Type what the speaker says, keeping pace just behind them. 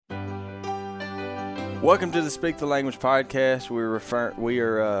Welcome to the Speak the Language podcast. We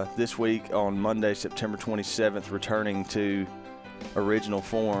are this week on Monday, September 27th, returning to original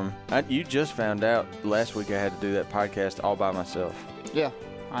form. You just found out last week I had to do that podcast all by myself. Yeah,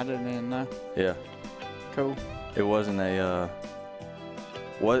 I didn't even know. Yeah. Cool. It wasn't it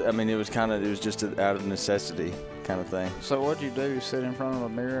was just out of necessity kind of thing. So what'd you do? Sit in front of a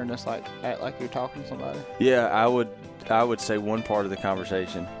mirror and just act like you're talking to somebody? Yeah, I would say one part of the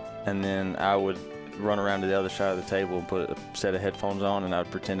conversation, and then I would run around to the other side of the table and put a set of headphones on, and I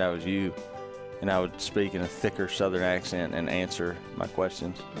would pretend I was you, and I would speak in a thicker Southern accent and answer my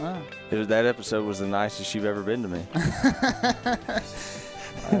questions. Oh. That episode was the nicest you've ever been to me.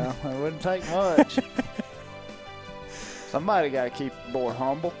 Well, it wouldn't take much. Somebody got to keep the boy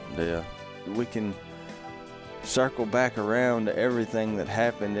humble. Yeah, we can circle back around to everything that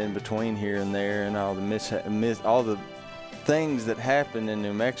happened in between here and there, and all the all the things that happened in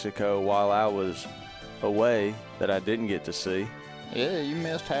New Mexico while I was away that I didn't get to see. Yeah, you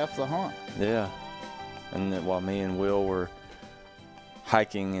missed half the hunt. Yeah, and then while me and Will were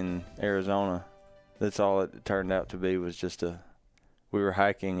hiking in Arizona, that's all it turned out to be, was just we were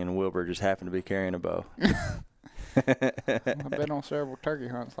hiking and Wilbur just happened to be carrying a bow. I've been on several turkey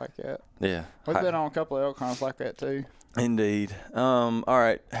hunts like that. Yeah. We've been on a couple of elk hunts like that too. Indeed. All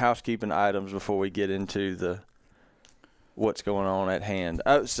right, housekeeping items before we get into what's going on at hand.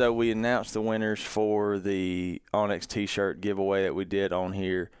 So we announced the winners for the Onyx T-shirt giveaway that we did on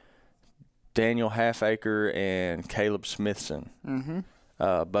here. Daniel Halfacre and Caleb Smithson,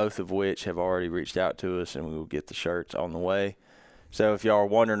 both of which have already reached out to us, and we will get the shirts on the way. So if y'all are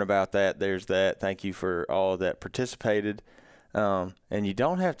wondering about that, there's that. Thank you for all that participated. And you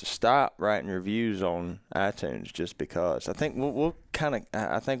don't have to stop writing reviews on iTunes just because. I think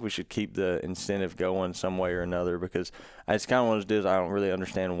I think we should keep the incentive going some way or another, because it's kind of one of those deals I don't really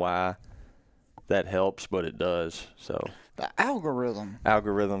understand why that helps, but it does. So the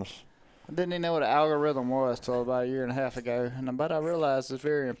algorithms. I didn't even know what an algorithm was till about a year and a half ago, but I realized it's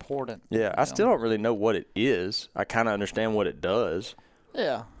very important. Yeah, I still don't really know what it is. I kind of understand what it does.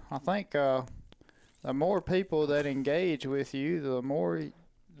 Yeah, I think the more people that engage with you, the more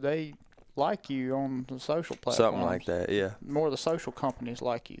they like you on the social platforms. Something like that, yeah. The more the social companies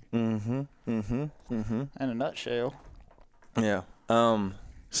like you. In a nutshell. Yeah.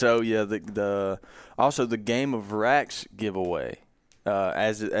 So yeah, also the Game of Racks giveaway,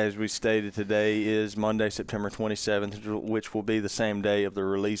 as we stated today, is Monday, September 27th, which will be the same day of the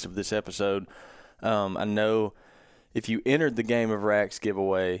release of this episode. I know if you entered the Game of Racks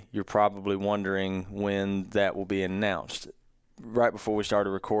giveaway, you're probably wondering when that will be announced. Right before we started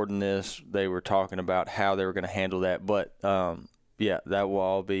recording this, they were talking about how they were going to handle that. But, yeah, that will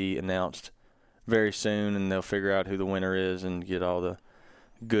all be announced very soon, and they'll figure out who the winner is and get all the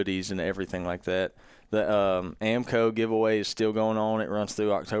goodies and everything like that. The AMCO giveaway is still going on. It runs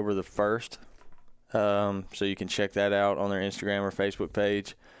through October the 1st. So you can check that out on their Instagram or Facebook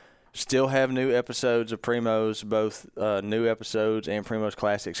page. Still have new episodes of Primos, both new episodes and Primos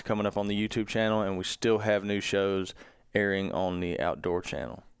Classics coming up on the YouTube channel, and we still have new shows airing on the Outdoor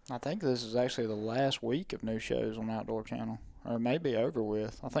channel. I think this is actually the last week of new shows on the Outdoor channel, or maybe over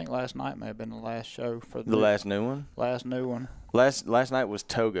with. I think last night may have been the last show for the last new one. Last new one. Last night was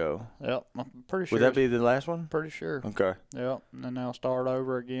Togo. Yep, I'm pretty sure. Would that be the last one? Pretty sure. Okay. Yep, and then they'll start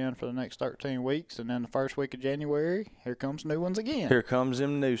over again for the next 13 weeks, and then the first week of January, here comes new ones again. Here comes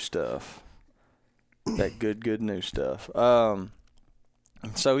them new stuff. That good new stuff.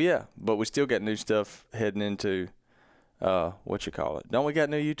 So yeah, but we still got new stuff heading into what you call it? Don't we got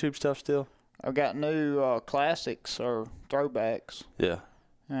new YouTube stuff still? I've got new classics or throwbacks. Yeah.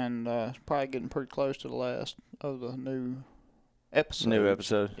 And it's probably getting pretty close to the last of the new episode. New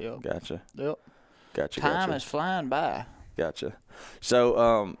episode? Yep. Gotcha. Yep. Gotcha. Time is flying by. Gotcha.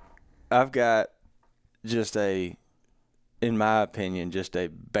 So I've got just in my opinion, just a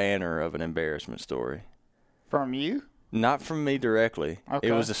banner of an embarrassment story. From you? Not from me directly. Okay.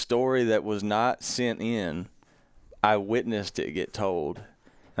 It was a story that was not sent in. I witnessed it get told.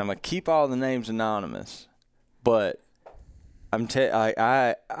 I'm going to keep all the names anonymous, but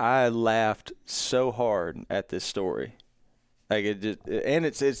I laughed so hard at this story. Like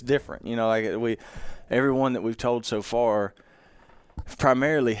it's different, like everyone that we've told so far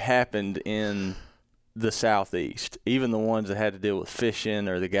primarily happened in the Southeast. Even the ones that had to deal with fishing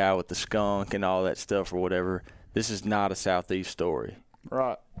or the guy with the skunk and all that stuff or whatever. This is not a Southeast story.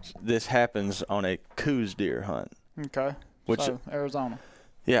 Right. This happens on a Coues deer hunt. Okay. So Arizona.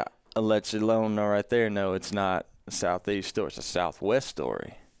 Yeah. I'll let you alone know right there. No, it's not a Southeast story. It's a Southwest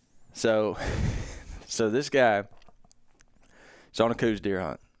story. So this guy is on a Coues deer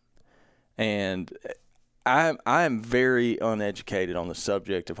hunt. And I am very uneducated on the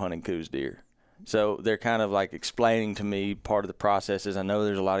subject of hunting Coues deer. So they're kind of like explaining to me part of the processes. I know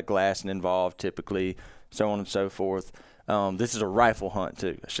there's a lot of glassing involved typically, so on and so forth. This is a rifle hunt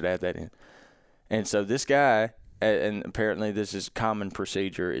too. I should add that in. And so this guy, and apparently this is common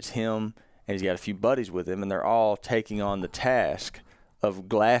procedure, it's him and he's got a few buddies with him, and they're all taking on the task of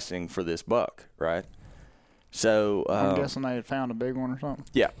glassing for this buck, right? So I'm guessing they had found a big one or something.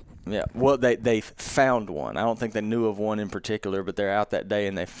 Yeah. Yeah. Well, they found one. I don't think they knew of one in particular, but they're out that day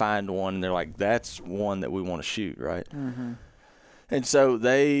and they find one and they're like, that's one that we want to shoot, right? Mm-hmm. And so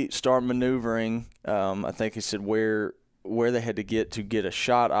they start maneuvering. I think he said where they had to get a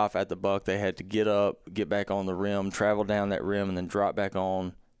shot off at the buck, they had to get up, get back on the rim, travel down that rim, and then drop back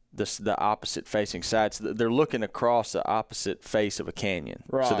on the opposite facing side. So they're looking across the opposite face of a canyon.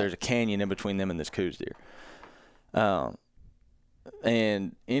 Right. So there's a canyon in between them and this Coues deer.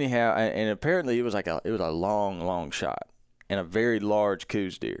 And anyhow, and apparently it was a long shot and a very large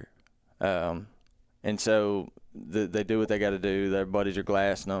Coues deer. And so they do what they got to do. Their buddies are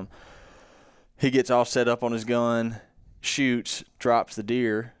glassing them. He gets all set up on his gun, shoots, drops the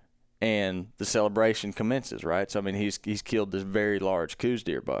deer, and the celebration commences, right? So, I mean, he's killed this very large Coues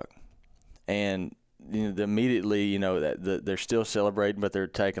deer buck. And immediately, that they're still celebrating, but they're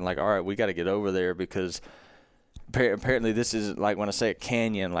taking like, all right, we got to get over there because apparently this is like when I say a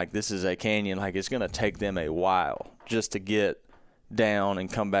canyon, like this is a canyon, like it's going to take them a while just to get down and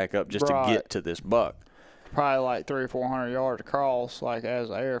come back up just to get to this buck. Probably like 300 or 400 yards across, like as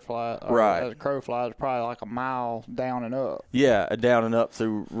an air fly, or right. as a crow flies, probably like a mile down and up. Yeah, down and up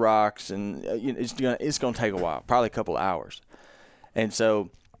through rocks, and it's gonna take a while, probably a couple of hours. And so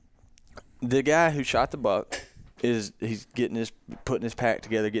the guy who shot the buck he's putting his pack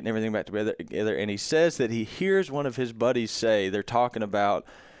together, getting everything back together, and he says that he hears one of his buddies say they're talking about,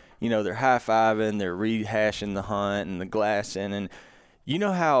 they're high-fiving, they're rehashing the hunt and the glassing, and you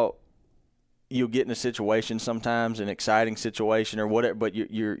know how you'll get in a situation sometimes, an exciting situation or whatever, but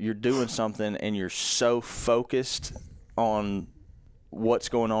you're doing something and you're so focused on what's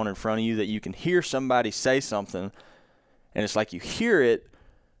going on in front of you that you can hear somebody say something, and it's like you hear it,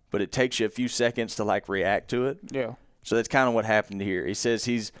 but it takes you a few seconds to like react to it. Yeah. So that's kind of what happened here. He says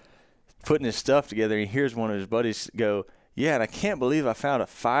he's putting his stuff together, and he hears one of his buddies go, "Yeah, and I can't believe I found a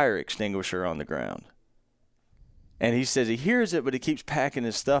fire extinguisher on the ground." And he says he hears it, but he keeps packing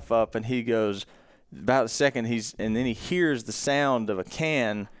his stuff up, and he goes about a second, and then he hears the sound of a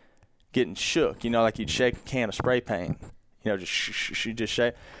can getting shook, like you'd shake a can of spray paint, just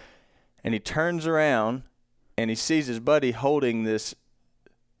shake. And he turns around, and he sees his buddy holding this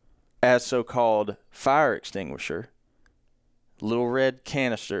as so-called fire extinguisher, little red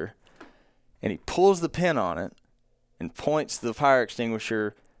canister, and he pulls the pin on it and points the fire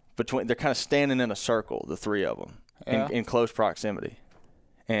extinguisher between. They're kind of standing in a circle, the three of them, in close proximity.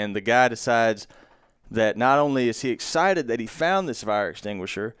 And the guy decides that not only is he excited that he found this fire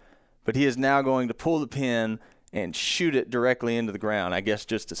extinguisher, but he is now going to pull the pin and shoot it directly into the ground, I guess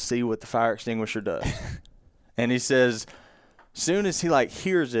just to see what the fire extinguisher does. And he says, soon as he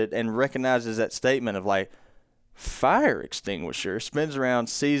hears it and recognizes that statement of fire extinguisher, spins around,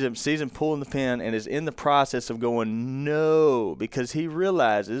 sees him pulling the pin, and is in the process of going no, because he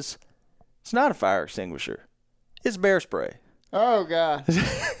realizes it's not a fire extinguisher, it's bear spray. Oh God.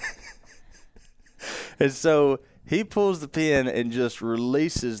 And so he pulls the pin and just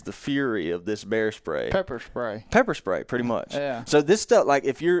releases the fury of this bear spray. Pepper spray. Pepper spray, pretty much. Yeah. So this stuff,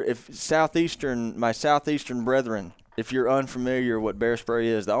 my southeastern brethren, if you're unfamiliar what bear spray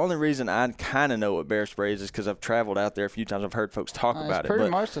is, the only reason I kind of know what bear spray is because I've traveled out there a few times. I've heard folks talk about it. It's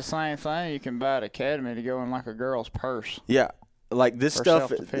pretty much the same thing you can buy at Academy to go in a girl's purse. Yeah. This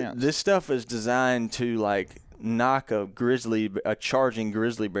stuff is designed to knock a charging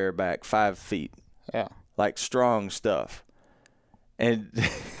grizzly bear back 5 feet. Yeah. Strong stuff. And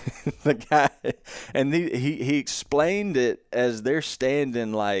the guy, and he explained it as they're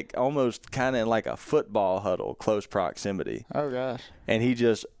standing almost kind of like a football huddle, close proximity. Oh gosh. And he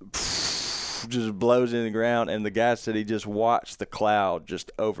just blows in the ground, and the guy said he just watched the cloud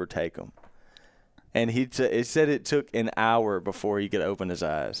just overtake him. And he said it took an hour before he could open his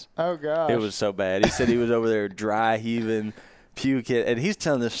eyes. Oh gosh. It was so bad. He said he was over there dry heaving, puking, and he's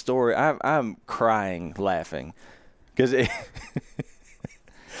telling this story. I'm crying, laughing, because we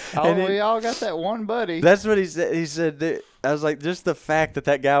all got that one buddy. That's what he said. He said, I was like, just the fact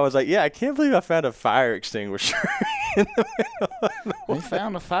that guy was like, yeah, I can't believe I found a fire extinguisher in the middle of the He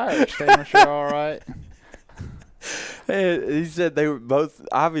found a fire extinguisher, all right. And he said they were both,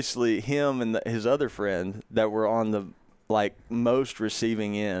 obviously, him and his other friend that were on the most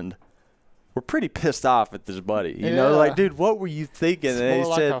receiving end were pretty pissed off at this buddy. You know, Yeah. like, dude, what were you thinking? It's And more he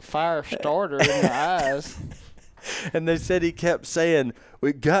like said, a fire starter in the eyes. and they said he kept saying,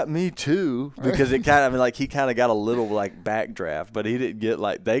 "It got me too," because it kind of like he kind of got a little like backdraft, but he didn't get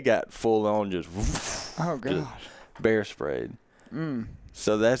like they got full on just Oh just gosh, bear sprayed.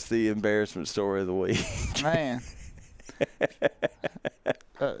 So that's the embarrassment story of the week. man.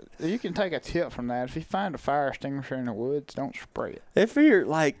 You can take a tip from that. If you find a fire extinguisher in the woods, don't spray it. If you're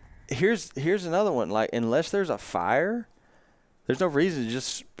like, here's another one. Like, unless there's a fire, there's no reason to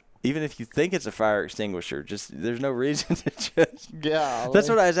just. Even if you think it's a fire extinguisher, there's no reason to just. Yeah, That's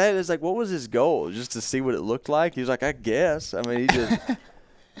what I was at. It's like, what was his goal? Just to see what it looked like? He was like, I guess. I mean, he just.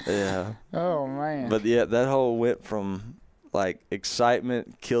 Yeah. Oh man. But yeah, that whole went from like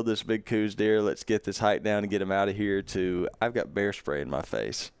excitement, kill this big coos deer, let's get this hike down and get him out of here, to I've got bear spray in my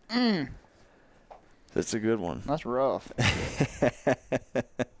face. That's a good one. That's rough.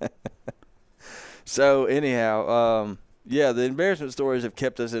 So anyhow, yeah, the embarrassment stories have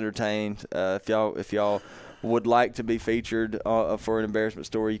kept us entertained. If y'all would like to be featured for an embarrassment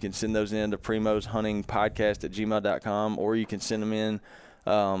story, you can send those in to primoshuntingpodcast@gmail.com, or you can send them in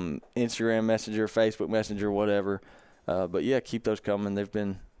Instagram Messenger, Facebook Messenger, whatever. But yeah, keep those coming. They've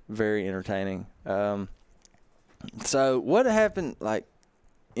been very entertaining. So what happened, like,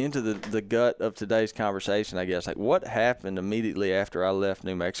 into the gut of today's conversation, I guess? Like, what happened immediately after I left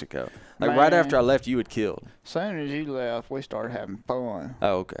New Mexico? Like, right after I left, you had killed. As soon as you left, we started having fun.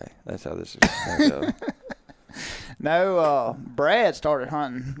 Oh, okay. That's how this is going to go. No, Brad started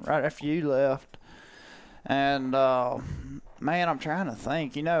hunting right after you left. And, man, I'm trying to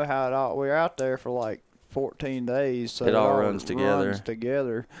think. You know how it all, we were out there for like 14 days. So It all runs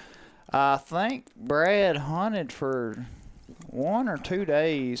together. I think Brad hunted for 1 or 2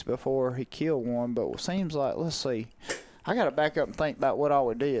 days before he killed one. But it seems like, let's see. I got to back up and think about what all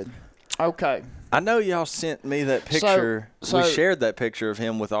we did. Okay. I know y'all sent me that picture. So- We shared that picture of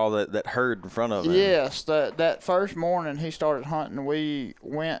him with all that herd in front of him. Yes, that first morning he started hunting, we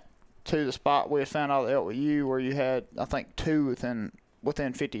went to the spot we had found all the elk with you, where you had, I think, 2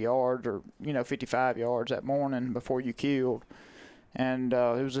 within 50 yards, or 55 yards that morning before you killed. And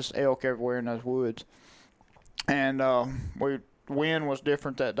it was just elk everywhere in those woods. And wind was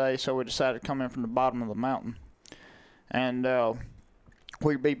different that day, so we decided to come in from the bottom of the mountain. And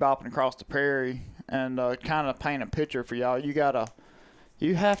we'd be bopping across the prairie, and kind of paint a picture for y'all. You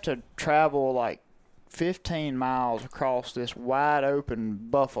have to travel like 15 miles across this wide open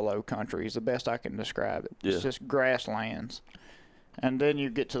buffalo country is the best I can describe it. Yeah. It's just grasslands. And then you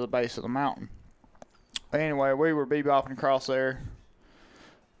get to the base of the mountain. Anyway, we were bebopping across there.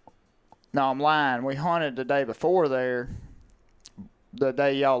 No, I'm lying. We hunted the day before there. The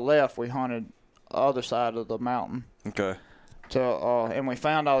day y'all left, we hunted the other side of the mountain. Okay. And we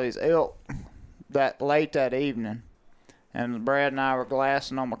found all these elk late that evening. And Brad and I were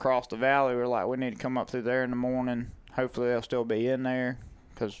glassing them across the valley. We were like, we need to come up through there in the morning. Hopefully they'll still be in there,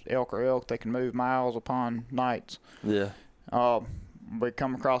 because elk are elk. They can move miles upon nights. Yeah. We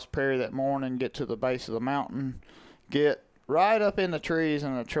come across the prairie that morning, get to the base of the mountain, get right up in the trees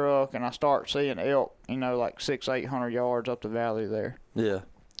in the truck, and I start seeing elk, like 600-800 yards up the valley there. Yeah.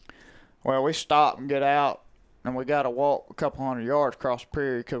 Well, we stop and get out, and we got to walk a couple hundred yards across the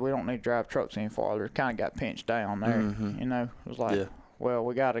prairie because we don't need to drive trucks any farther. It kind of got pinched down there, It was like, Yeah. well,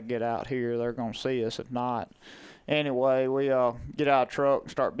 we got to get out here. They're going to see us if not. Anyway, we get out of the truck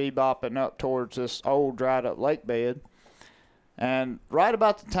and start bebopping up towards this old dried-up lake bed. And right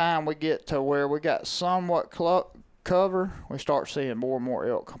about the time we get to where we got somewhat cover, we start seeing more and more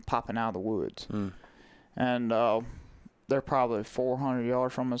elk popping out of the woods. And they're probably 400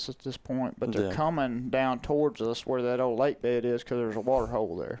 yards from us at this point, but they're coming down towards us where that old lake bed is, because there's a water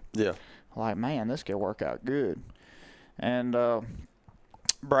hole there. Yeah. Like, man, this could work out good. And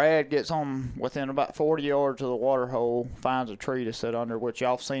Brad gets on within about 40 yards of the water hole, finds a tree to sit under, which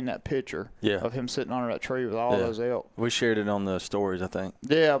y'all have seen that picture of him sitting under that tree with all those elk. We shared it on the stories, I think.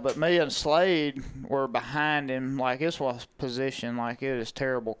 Yeah, but me and Slade were behind him. Like, this was position, like, it is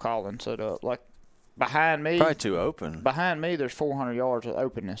terrible calling set up. Like, behind me. Probably too open. Behind me, there's 400 yards of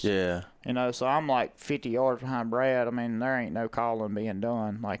openness. Yeah. So I'm like 50 yards behind Brad. I mean, there ain't no calling being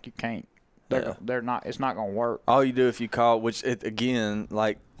done. Like, you can't. They're not. It's not gonna work. All you do if you call, again,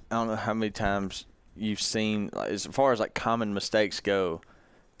 like, I don't know how many times you've seen, like, as far as like common mistakes go,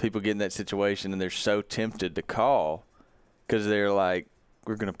 people get in that situation and they're so tempted to call because they're like,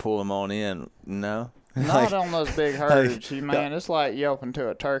 we're gonna pull them on in. No. Not on those big herds, man. It's like yelping to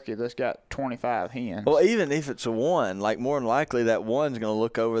a turkey that's got 25 hens. Well, even if it's a one, like, more than likely that one's gonna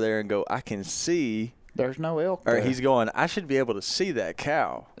look over there and go, I can see there's no elk Or there. he's going, I should be able to see that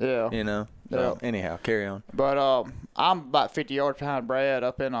cow. Yeah. You know? So, anyhow, carry on. But I'm about 50 yards behind Brad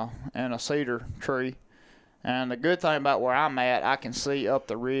up in a cedar tree. And the good thing about where I'm at, I can see up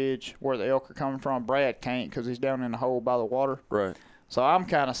the ridge where the elk are coming from. Brad can't because he's down in the hole by the water. Right. So I'm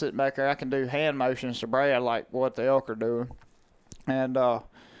kind of sitting back there. I can do hand motions to Brad like what the elk are doing. And,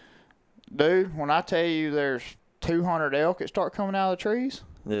 dude, when I tell you there's 200 elk that start coming out of the trees,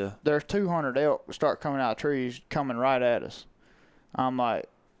 Yeah. there's 200 elk that start coming out of trees coming right at us. I'm like,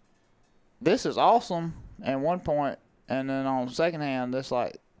 this is awesome at one point, and then on the second hand, this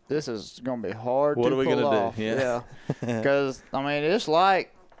is going to be hard to pull off. What are we going to do? Yeah. Because, I mean, it's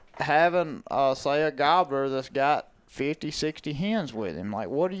like having, say, a gobbler that's got 50, 60 hens with him. Like,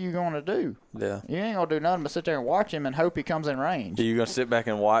 what are you going to do? Yeah. You ain't going to do nothing but sit there and watch him and hope he comes in range. You're going to sit back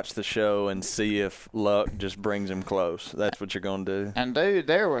and watch the show and see if luck just brings him close. That's what you're going to do. And, dude,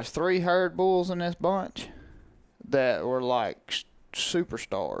 there was 3 herd bulls in this bunch that were like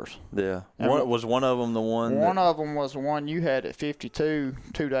superstars. Yeah. And Was one of them the one? One of them was the one you had at 52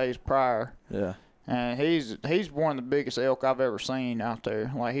 2 days prior. Yeah. And he's one of the biggest elk I've ever seen out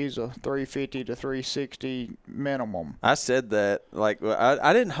there. Like, he's a 350 to 360 minimum. I said that. Like,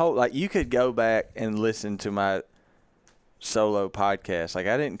 I didn't hope. Like, you could go back and listen to my solo podcast. Like,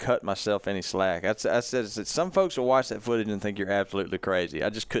 I didn't cut myself any slack. I said some folks will watch that footage and think you're absolutely crazy. I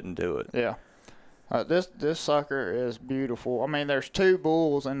just couldn't do it. Yeah. This sucker is beautiful. I mean, there's 2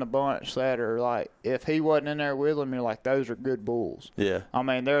 bulls in the bunch that are like, if he wasn't in there with them, you're like, those are good bulls. Yeah. I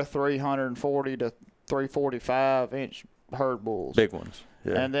mean, they're 340 to 345 inch herd bulls. Big ones.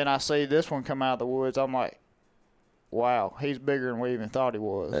 Yeah. And then I see this one come out of the woods. I'm like, wow, he's bigger than we even thought he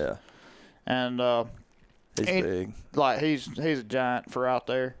was. Yeah. And He's big. Like, he's a giant for out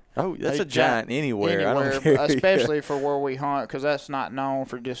there. Oh, that's He's a giant anywhere. I don't care. Especially for where we hunt, because that's not known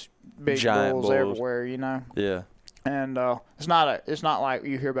for just big Giant bulls everywhere, you know. Yeah. And it's not like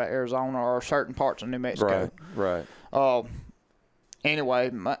you hear about Arizona or certain parts of New Mexico. Right. Anyway,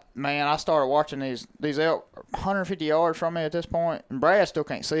 man, I started watching these elk 150 yards from me at this point, and Brad still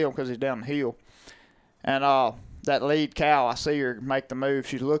can't see them because he's down the hill. And that lead cow, I see her make the move.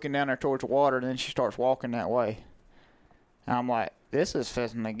 She's looking down there towards the water, and then she starts walking that way. And I'm like, this is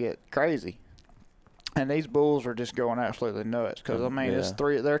fitting to get crazy. And these bulls are just going absolutely nuts because, I mean, it's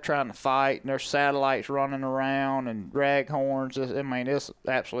they're trying to fight, and there's satellites running around and drag horns. I mean, it's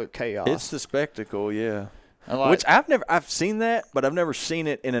absolute chaos. It's the spectacle, yeah. Like, Which I've seen that, but I've never seen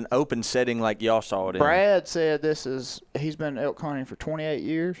it in an open setting like y'all saw it in. Brad said he's been elk hunting for 28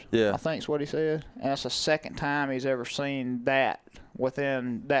 years. Yeah. I think is what he said. And that's the second time he's ever seen that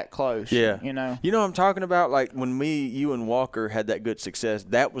within that close. Yeah. You know? You know what I'm talking about? Like when you and Walker had that good success,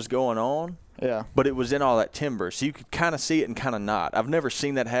 that was going on. Yeah. But it was in all that timber, so you could kind of see it and kind of not. I've never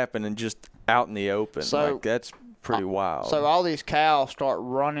seen that happen and just out in the open. So, like, that's pretty wild. So all these cows start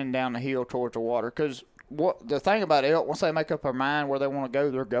running down the hill towards the water because the thing about elk, once they make up their mind where they want to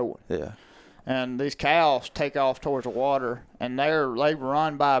go, they're going. Yeah. And these cows take off towards the water, and they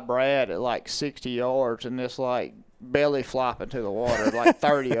run by Brad at like 60 yards, and it's like belly flopping to the water, like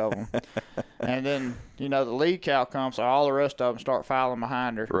 30 of them. And then, you know, the lead cow comes, so all the rest of them start filing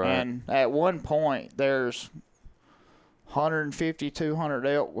behind her. Right. And at one point, there's 150, 200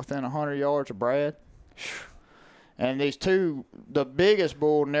 elk within 100 yards of Brad. And these two, the biggest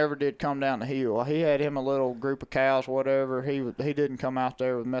bull never did come down the hill. He had him a little group of cows, whatever. He didn't come out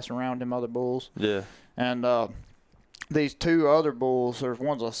there with messing around with them other bulls. Yeah. And these 2 other bulls,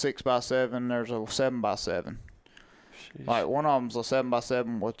 one's a 6x7, there's a 7x7. Jeez. Like one of them's a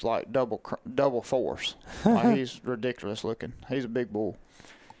 7x7 with like double force. Like he's ridiculous looking. He's a big bull.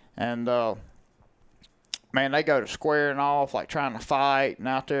 And man, they go to squaring off, like trying to fight, and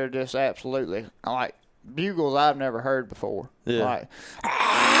out there just absolutely like bugles I've never heard before. Yeah. Like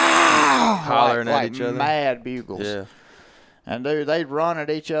hollering at like each other. Mad bugles. Yeah. And dude, they'd run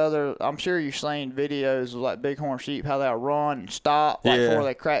at each other. I'm sure you've seen videos of like bighorn sheep, how they'll run and stop before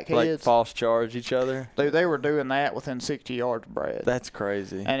they crack heads. Like false charge each other. Dude, they were doing that within 60 yards of Brad. That's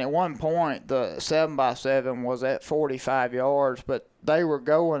crazy. And at one point, the 7x7 was at 45 yards, but they were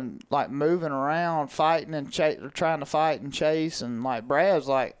going, like, moving around, fighting and trying to fight and chase. And, like, Brad's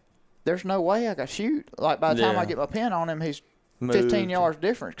like, there's no way I could shoot. Like, by the time I get my pin on him, he's 15 yards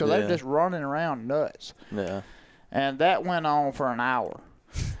different because they're just running around nuts. Yeah. And that went on for an hour.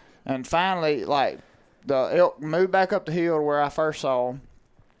 And finally, like, the elk moved back up the hill to where I first saw them,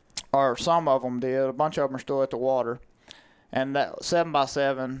 or some of them did. A bunch of them are still at the water. And that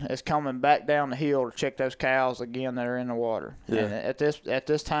 7x7 is coming back down the hill to check those cows again that are in the water. Yeah. And at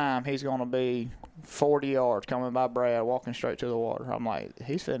this time, he's going to be 40 yards coming by Brad, walking straight to the water. I'm like,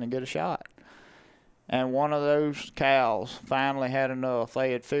 he's finna get a shot. And one of those cows finally had enough.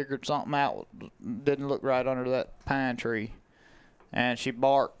 They had figured something out didn't look right under that pine tree. And she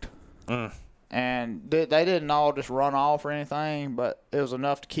barked. And they didn't all just run off or anything, but it was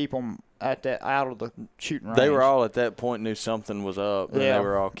enough to keep them out of the shooting range. They were all at that point knew something was up, and they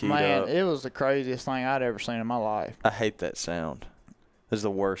were all keyed up. Man, it was the craziest thing I'd ever seen in my life. I hate that sound. It's the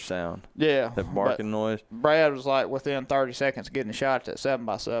worst sound. Yeah. That barking noise. Brad was like within 30 seconds of getting a shot at that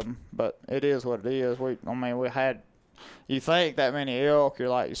 7x7, but it is what it is. We had, you think that many elk, you're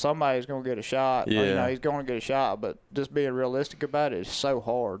like, somebody's going to get a shot. Yeah. Or, he's going to get a shot, but just being realistic about it is so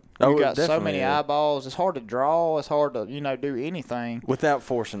hard. Oh, You got so definitely many is. eyeballs. It's hard to draw. It's hard to, do anything. Without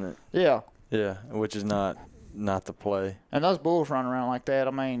forcing it. Yeah. Yeah, which is not the play. And those bulls running around like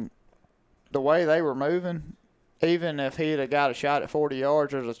that, the way they were moving, even if he'd have got a shot at 40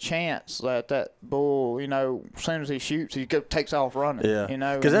 yards, there's a chance that bull, as soon as he shoots, takes off running. Yeah,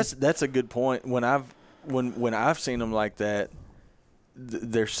 because that's a good point. When I've seen them like that,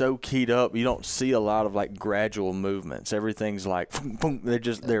 they're so keyed up. You don't see a lot of like gradual movements. Everything's like boom, boom.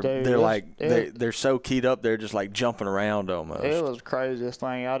 They're so keyed up. They're just like jumping around almost. It was the craziest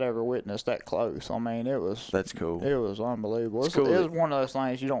thing I'd ever witnessed that close. That's cool. It was unbelievable. It's cool. It was one of those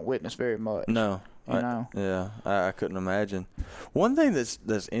things you don't witness very much. No. I couldn't imagine. One thing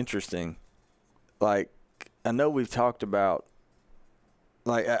that's interesting, like I know we've talked about,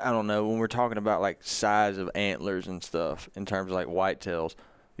 like I don't know, when we're talking about like size of antlers and stuff in terms of like whitetails,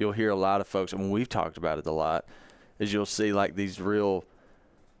 you'll hear a lot of folks, and we've talked about it a lot, is you'll see like these real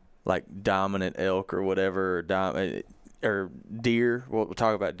like dominant elk or whatever or deer. We'll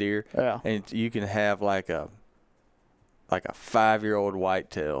talk about deer. Yeah. And you can have like a 5-year-old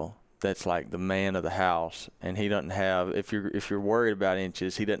whitetail that's like the man of the house, and he doesn't have, if you're worried about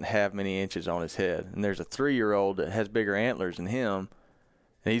inches, he doesn't have many inches on his head. And there's a 3-year-old that has bigger antlers than him,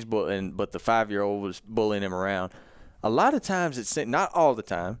 and but the 5-year-old was bullying him around. A lot of times it's not all the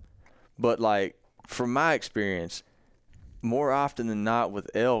time, but like from my experience, more often than not with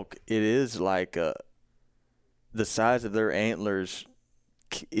elk, it is like the size of their antlers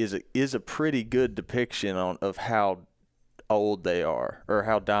is a pretty good depiction of how old they are or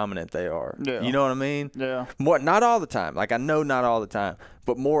how dominant they are. Yeah. You know what I mean? Yeah. Not all the time. Like I know not all the time,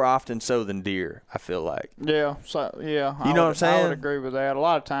 but more often so than deer, I feel like. Yeah. So yeah. You know what I'm saying? I would agree with that. A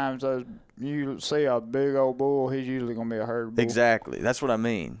lot of times you see a big old bull, he's usually going to be a herd bull. Exactly. That's what I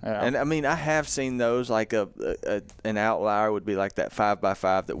mean. Yeah. And I have seen those, like an outlier would be like that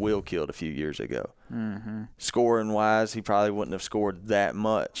 5x5 that Will killed a few years ago. Mm-hmm. Scoring wise, he probably wouldn't have scored that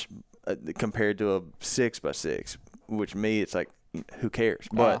much compared to a 6x6, which me, it's like, who cares?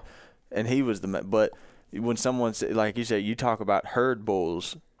 But, and he was but when someone said, like you said, you talk about herd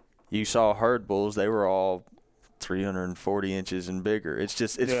bulls, you saw herd bulls, they were all 340 inches and bigger. It's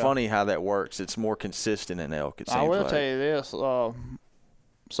just, funny how that works. It's more consistent in elk, it seems like. I will tell you this.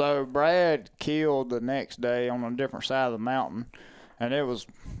 So Brad killed the next day on a different side of the mountain, and it was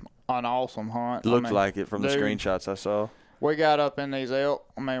an awesome hunt. Looked like it from the screenshots I saw. We got up in these elk.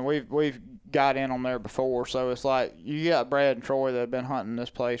 We've got in on there before, so it's like you got Brad and Troy that have been hunting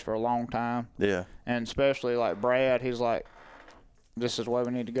this place for a long time. Yeah. And especially like Brad, he's like, this is where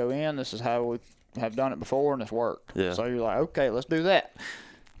we need to go in. This is how we have done it before, and it's worked. Yeah. So you're like, okay, let's do that.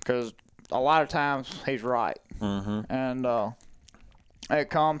 Because a lot of times he's right. Mm-hmm. And it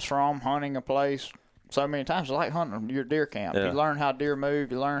comes from hunting a place so many times. It's like hunting your deer camp. Yeah. You learn how deer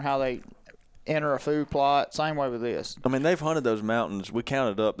move. You learn how they enter a food plot. Same way with this. They've hunted those mountains. We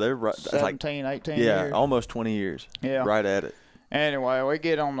counted up. They're right, 17, 18 yeah, years. almost 20 years. Yeah. Right at it. Anyway, we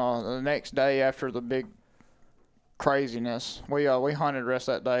get on the next day after the big craziness. We hunted the rest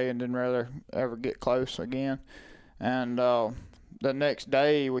of that day and didn't really ever get close again. And the next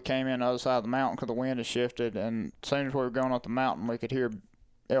day we came in the other side of the mountain because the wind had shifted, and as soon as we were going up the mountain, we could hear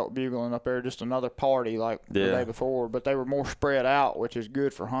elk bugling up there, just another party like the day before, but they were more spread out, which is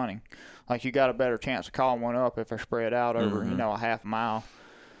good for hunting. Like you got a better chance of calling one up if they're spread out over, a half a mile.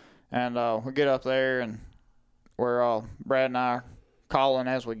 And we get up there, and we're Brad and I are calling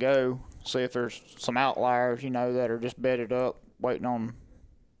as we go, see if there's some outliers, that are just bedded up, waiting on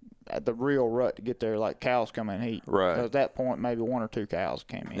the real rut to get there, like cows come in heat. Right. At that point, maybe 1 or 2 cows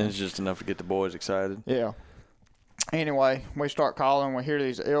came in. And it's just enough to get the boys excited. Yeah. Anyway, we start calling. We hear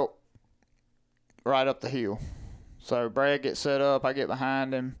these elk right up the hill. So Brad gets set up. I get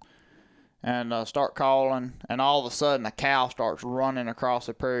behind him and start calling. And all of a sudden, a cow starts running across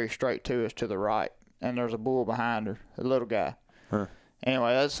the prairie straight to us to the right. And there's a bull behind her, a little guy. Huh.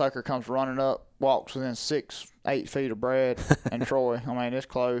 Anyway, that sucker comes running up, walks within 6-8 feet of Brad and Troy. It's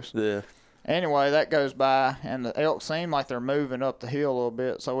close. Yeah. Anyway, that goes by, and the elk seem like they're moving up the hill a little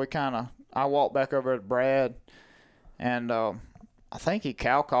bit, so we kind of I walked back over to Brad, and I think he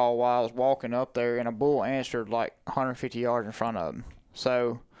cow called while I was walking up there, and a bull answered like 150 yards in front of him.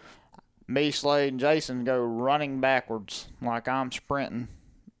 So me, Slade, and Jason go running backwards like I'm sprinting,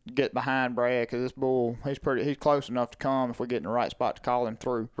 get behind Brad because this bull, he's close enough to come if we get in the right spot to call him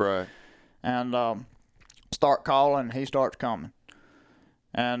through. Right. And start calling, he starts coming.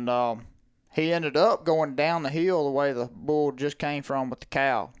 And he ended up going down the hill the way the bull just came from with the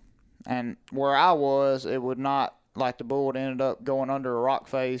cow. And where I was, it would not, like the bull had ended up going under a rock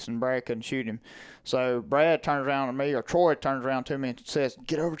face and Brad couldn't shoot him. So Brad turns around to me, or Troy turns around to me and says,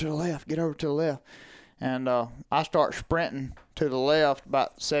 get over to the left, get over to the left. And I start sprinting to the left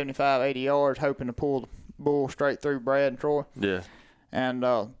about 75, 80 yards, hoping to pull the bull straight through Brad and Troy. Yeah. And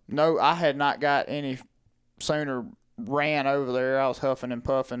no, I had not got any sooner ran over there. I was huffing and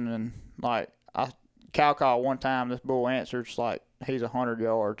puffing, and like I cow call one time, this bull answers like he's 100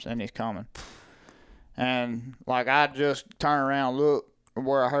 yards and he's coming. And like I just turn around, look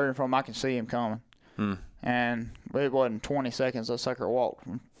where I heard him from, I can see him coming. And it wasn't 20 seconds. That sucker walked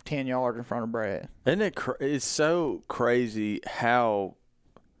from 10 yards in front of Brad. Isn't it? It's so crazy how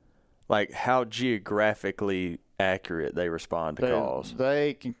geographically accurate they respond to calls.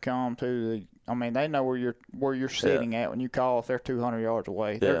 They can come to the. I mean, they know where you're sitting at when you call. If they're 200 yards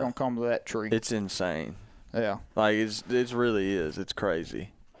away, they're gonna come to that tree. It's insane. Yeah. Like it really is. It's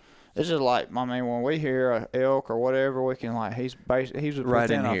crazy. It's just like, I mean, when we hear an elk or whatever, we can like he's right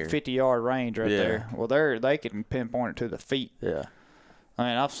within in a here. 50-yard range right there. Well, they can pinpoint it to the feet. Yeah. I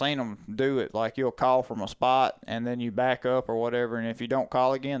mean, I've seen them do it. Like you'll call from a spot and then you back up or whatever, and if you don't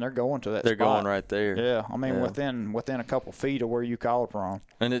call again, they're going to that spot. They're going right there. Yeah. I mean, within a couple feet of where you called from.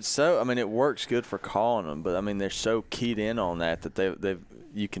 And it's it works good for calling them, but I mean, they're so keyed in on that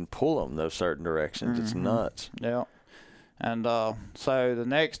you can pull them those certain directions. It's nuts. Yeah. And so the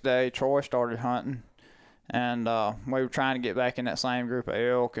next day, Troy started hunting, and we were trying to get back in that same group of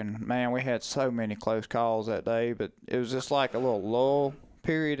elk, and, man, we had so many close calls that day, but it was just like a little lull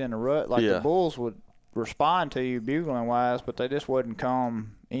period in the rut. Like the bulls would respond to you bugling-wise, but they just wouldn't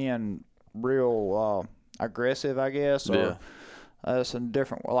come in real aggressive, I guess, or that's a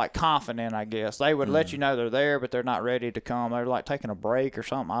different, like confident, I guess. They would let you know they're there, but they're not ready to come. They're like taking a break or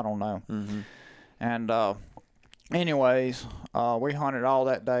something. I don't know. And anyways, we hunted all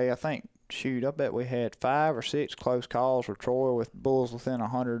that day. I think, I bet we had 5 or 6 close calls with Troy with bulls within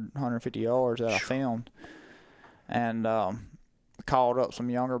 100, 150 yards that I filmed. And called up some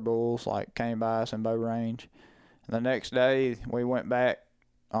younger bulls, like came by us in bow range. And the next day, we went back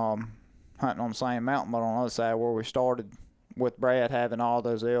hunting on the same mountain, but on the other side where we started with Brad having all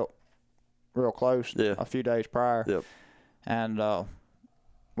those elk real close a few days prior. Yep. And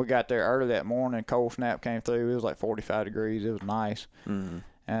we got there early that morning. Cold snap came through. It was like 45 degrees. It was nice.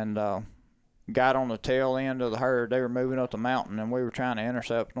 And got on the tail end of the herd. They were moving up the mountain, and we were trying to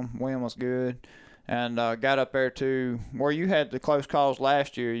intercept them. Wind was good. And got up there to where you had the close calls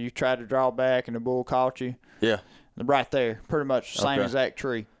last year. You tried to draw back, and the bull caught you. Yeah. Right there. Pretty much the same exact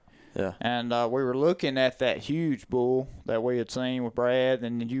tree. Yeah. And we were looking at that huge bull that we had seen with Brad,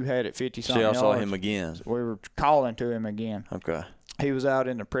 and you had it 50-something yards. So y'all saw him again. We were calling to him again. Okay. He was out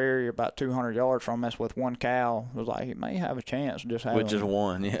in the prairie about 200 yards from us with one cow. It was like he may have a chance just having with just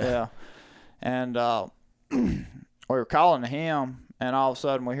one, Yeah. And we were calling to him, and all of a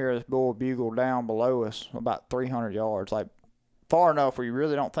sudden we hear this bull bugle down below us about 300 yards, like far enough where you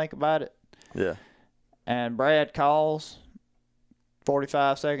really don't think about it. Yeah. And Brad calls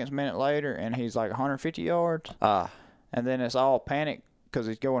 45 seconds, minute later, and he's like 150 yards. And then it's all panic because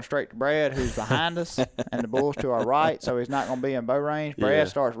he's going straight to Brad, who's behind us, and the bull's to our right, so he's not going to be in bow range. Brad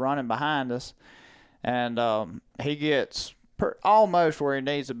starts running behind us, and he gets almost where he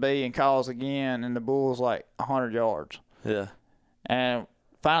needs to be and calls again, and the bull's like 100 yards. Yeah. And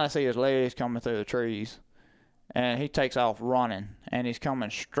finally see his legs coming through the trees, and he takes off running, and he's coming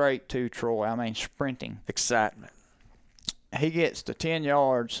straight to Troy. I mean, sprinting. Excitement. He gets to 10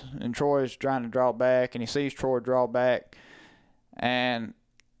 yards, and Troy's trying to draw back, and he sees Troy draw back, and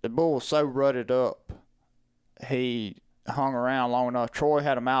the bull was so rutted up, he hung around long enough. Troy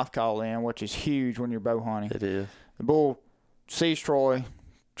had a mouth call in, which is huge when you're bow hunting. It is. The bull sees Troy,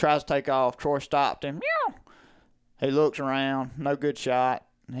 tries to take off. Troy stopped him. Meow. He looks around, no good shot.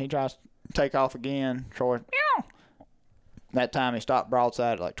 He tries to take off again. Troy, meow. That time he stopped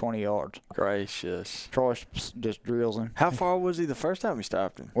broadside at like 20 yards. Gracious. Troy just drills him. How far was he the first time you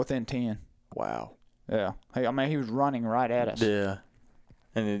stopped him? Within 10. Wow. Yeah. He was running right at us. Yeah.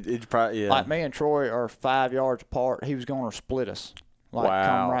 And it probably, Like me and Troy are 5 yards apart. He was going to split us. Like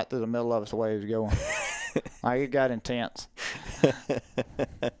come right through the middle of us the way he was going. Like, it got intense.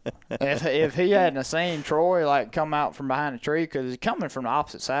 if he hadn't seen Troy, like, come out from behind a tree, because he's coming from the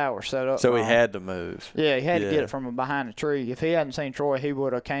opposite side, we're set up. So he had to move. Yeah, he had to get it from behind a tree. If he hadn't seen Troy, he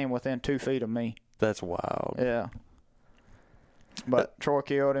would have came within 2 feet of me. That's wild. Yeah. But Troy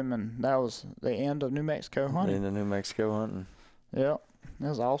killed him, and that was the end of New Mexico hunting. Into New Mexico hunting. Yeah, it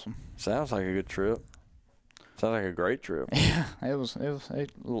was awesome. Sounds like a good trip. Sounds like a great trip. Yeah,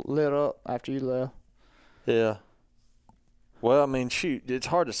 it lit up after you left. Yeah. Well, I mean, shoot, it's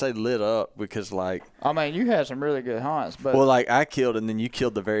hard to say lit up because, like, I mean, you had some really good hunts, but well, like I killed and then you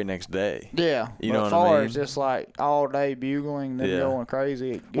killed the very next day. Yeah, you know as what I far mean? as just like all day bugling, then going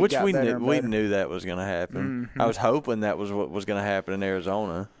crazy, it which got we better knew and we better. knew that was gonna happen. Mm-hmm. I was hoping that was what was gonna happen in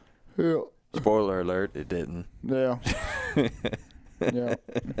Arizona. Yeah. Spoiler alert, it didn't. Yeah. Yeah.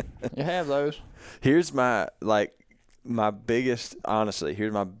 You have those. Here's my biggest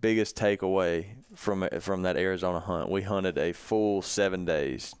takeaway from that Arizona hunt. We hunted a full 7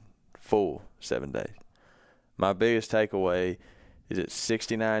 days. My biggest takeaway is at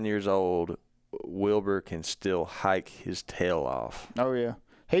 69 years old, Wilbur can still hike his tail off. Oh yeah.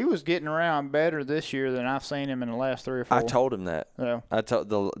 He was getting around better this year than I've seen him in the last 3 or 4. I told him that. Yeah. I told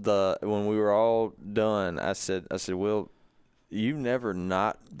the when we were all done, I said, Will, you've never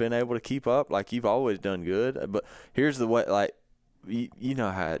not been able to keep up. Like, you've always done good. But here's the way, like, you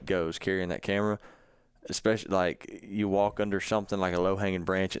know how it goes carrying that camera, especially like you walk under something like a low hanging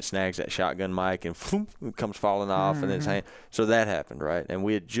branch, it snags that shotgun mic and floop, it comes falling off, and it's hanging. So that happened, right? And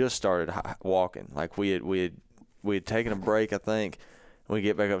we had just started walking. Like, we had taken a break, I think. We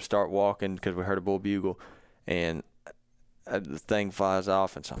get back up, start walking because we heard a bull bugle, and the thing flies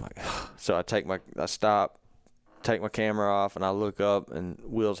off, and so I'm like, so I stop, take my camera off, and I look up, and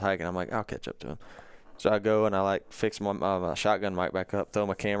Will's hiking. I'm like, I'll catch up to him. So I go and I like fix my shotgun mic back up, throw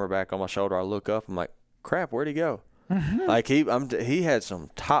my camera back on my shoulder. I look up, I'm like, crap, where'd he go? Like he had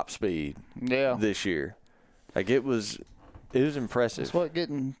some top speed this year. Like it was impressive. It's what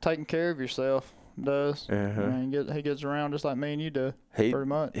taking care of yourself does. I mean, he gets around just like me and you do, pretty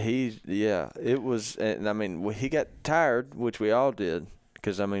much. It was, and I mean, he got tired, which we all did,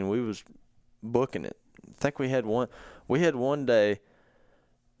 because I mean, we was booking it. I think we had one day,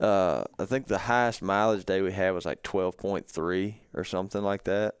 I think the highest mileage day we had was like 12.3 or something like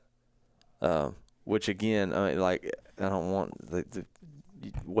that. Which again, I mean, like, I don't want the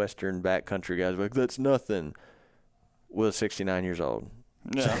Western backcountry guys like, that's nothing. Will's 69 years old.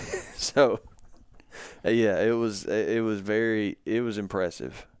 Yeah. So, yeah, it was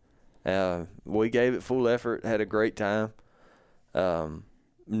impressive. We gave it full effort, had a great time.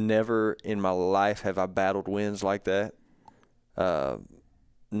 Never in my life have I battled winds like that.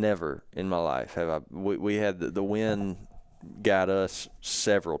 Never in my life have I. We had the wind got us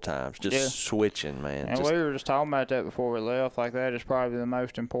several times, just switching, man. And we were just talking about that before we left. Like, that is probably the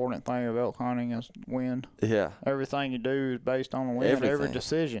most important thing of elk hunting is wind. Yeah. Everything you do is based on the wind. Every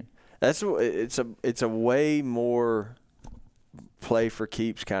decision. It's a way more play for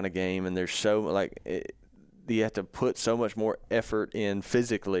keeps kind of game, and there's you have to put so much more effort in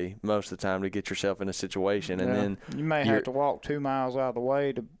physically most of the time to get yourself in a situation, and then you may have to walk 2 miles out of the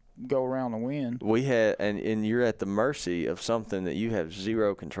way to go around the wind. We had, and you're at the mercy of something that you have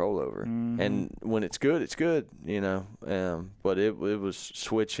zero control over. And when it's good, it's good, you know. But it was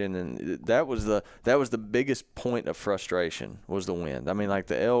switching, and that was the biggest point of frustration was the wind. I mean, like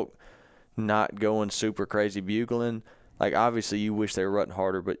the elk not going super crazy bugling. Like, obviously you wish they were rutting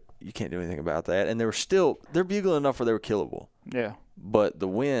harder, but you can't do anything about that. And they're bugling enough where they were killable. Yeah. But the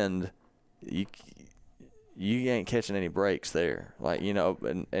wind, you ain't catching any breaks there. Like, you know,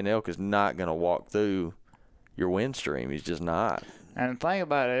 an elk is not going to walk through your wind stream. He's just not. And the thing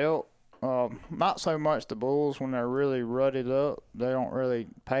about elk, not so much the bulls when they're really rutted up. They don't really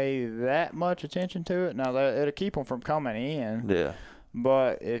pay that much attention to it. Now, it'll keep them from coming in. Yeah.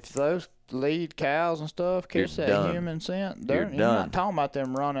 But if those lead cows and stuff catch that human scent, you're not talking about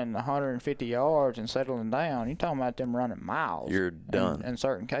them running 150 yards and settling down. You're talking about them running miles. You're done. In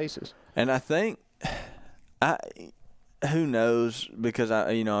certain cases. And I think, who knows, because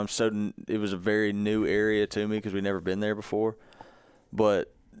it was a very new area to me because we'd never been there before.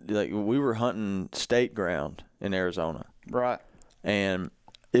 But like, we were hunting state ground in Arizona. Right. And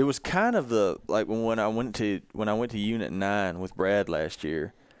it was kind of when I went to Unit 9 with Brad last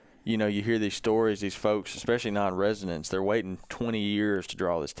year. You know, you hear these stories, these folks, especially non-residents, they're waiting 20 years to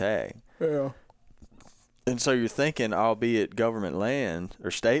draw this tag. Yeah. And so you're thinking, albeit government land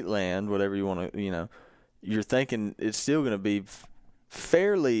or state land, whatever you want to, you're thinking it's still going to be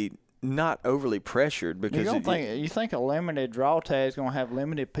fairly not overly pressured because you think a limited draw tag is going to have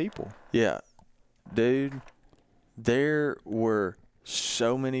limited people. Yeah. Dude, there were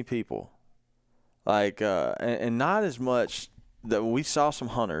so many people. Like, and not as much that we saw some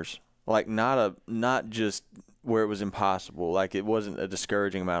hunters. Like, not just where it was impossible. Like, it wasn't a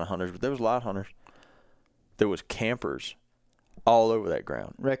discouraging amount of hunters, but there was a lot of hunters. There was campers all over that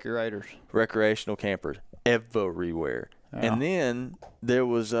ground. Recreational campers everywhere. Yeah. And then there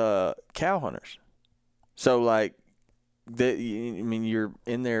was cow hunters. So, like, you're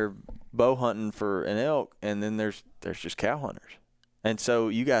in there bow hunting for an elk, and then there's just cow hunters. And so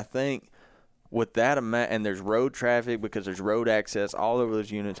you got to think with that amount, and there's road traffic because there's road access all over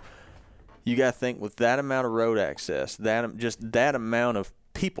those units. You got to think with that amount of road access, that amount of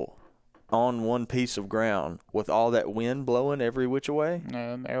people on one piece of ground with all that wind blowing every which way.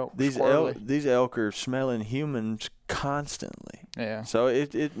 These elk are smelling humans constantly. Yeah. So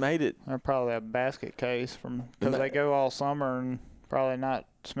it made it. They're probably a basket case because they go all summer and probably not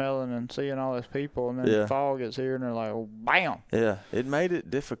smelling and seeing all those people, and then the fall gets here and they're like, oh, bam. Yeah, it made it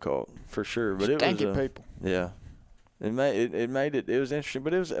difficult for sure, but Stinky people. Yeah, it made it was interesting,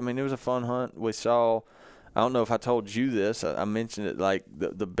 but it was a fun hunt. We saw. I don't know if I told you this. I mentioned it. Like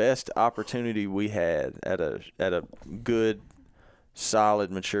the best opportunity we had at a good,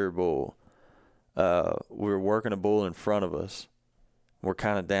 solid, mature bull. We were working a bull in front of us. We're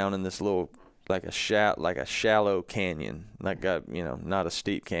kind of down in this little like a shallow canyon, not a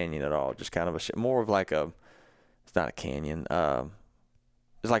steep canyon at all. Just kind of more of like it's not a canyon.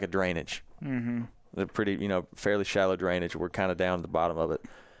 It's like a drainage. Mm-hmm. A pretty fairly shallow drainage. We're kind of down at the bottom of it.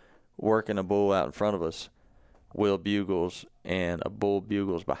 Working a bull out in front of us. Will bugles, and a bull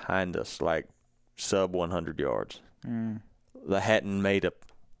bugles behind us, like sub 100 yards. They hadn't made a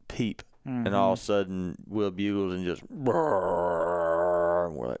peep, and all of a sudden, Will bugles and just, brrr,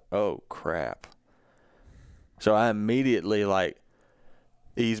 and we're like, oh crap. So I immediately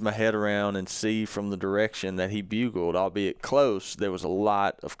ease my head around and see from the direction that he bugled, albeit close, there was a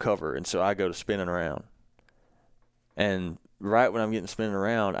lot of cover, and so I go to spinning around, and right when I'm getting spinning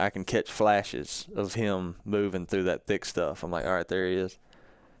around, I can catch flashes of him moving through that thick stuff. I'm like, all right, there he is.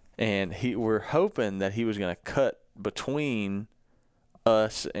 And we're hoping that he was going to cut between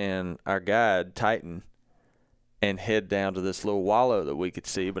us and our guide, Titan, and head down to this little wallow that we could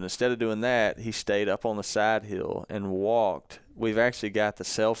see. But instead of doing that, he stayed up on the side hill and walked. We've actually got the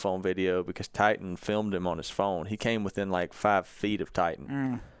cell phone video because Titan filmed him on his phone. He came within 5 feet of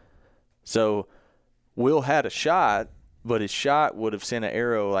Titan. So Will had a shot. But his shot would have sent an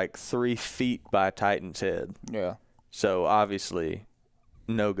arrow 3 feet by Titan's head. Yeah. So obviously,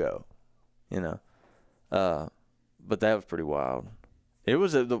 no go. But that was pretty wild. It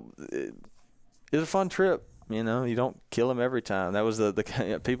was a fun trip. You don't kill him every time. That was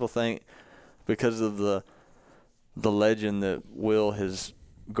the people think because of the legend that Will has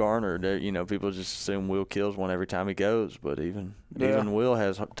garnered. People just assume Will kills one every time he goes. But even Will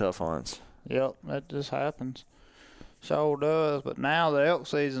has tough hunts. Yep, that just happens. Sure does, but now the elk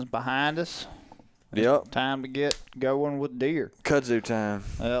season's behind us. Yep. Time to get going with deer. Kudzu time.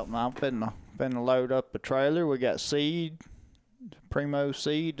 Yep, I'm finna load up a trailer. We got seed, primo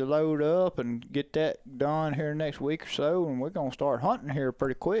seed to load up and get that done here next week or so, and we're gonna start hunting here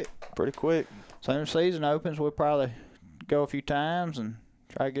pretty quick. Soon as season opens, we'll probably go a few times and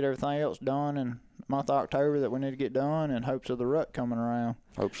try to get everything else done in the month of October that we need to get done in hopes of the rut coming around.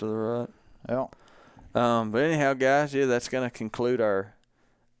 Hopes of the rut. Yep. But anyhow, guys, that's going to conclude our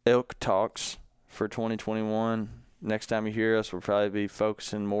elk talks for 2021. Next time you hear us, we'll probably be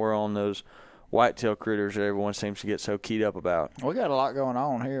focusing more on those whitetail critters that everyone seems to get so keyed up about. We got a lot going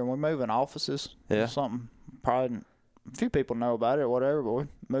on here. We're moving offices. Yeah. Something probably a few people know about it or whatever, but we're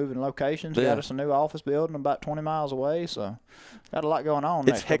moving locations. Yeah. Got us a new office building about 20 miles away, so got a lot going on.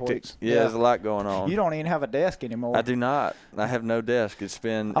 It's hectic. Yeah, there's a lot going on. You don't even have a desk ananymore. I do not. I have no desk. It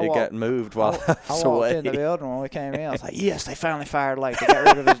got moved while I was away. I walked in the building when we came in. I was like, yes, they finally fired Lake. They got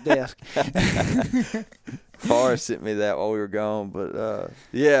rid of his desk. Forrest sent me that while we were gone, but a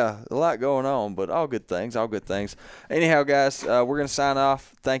lot going on, but all good things. Anyhow, guys, we're going to sign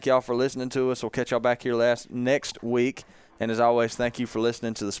off. Thank y'all for listening to us. We'll catch y'all back here next week. And as always, thank you for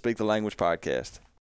listening to the Speak the Language podcast.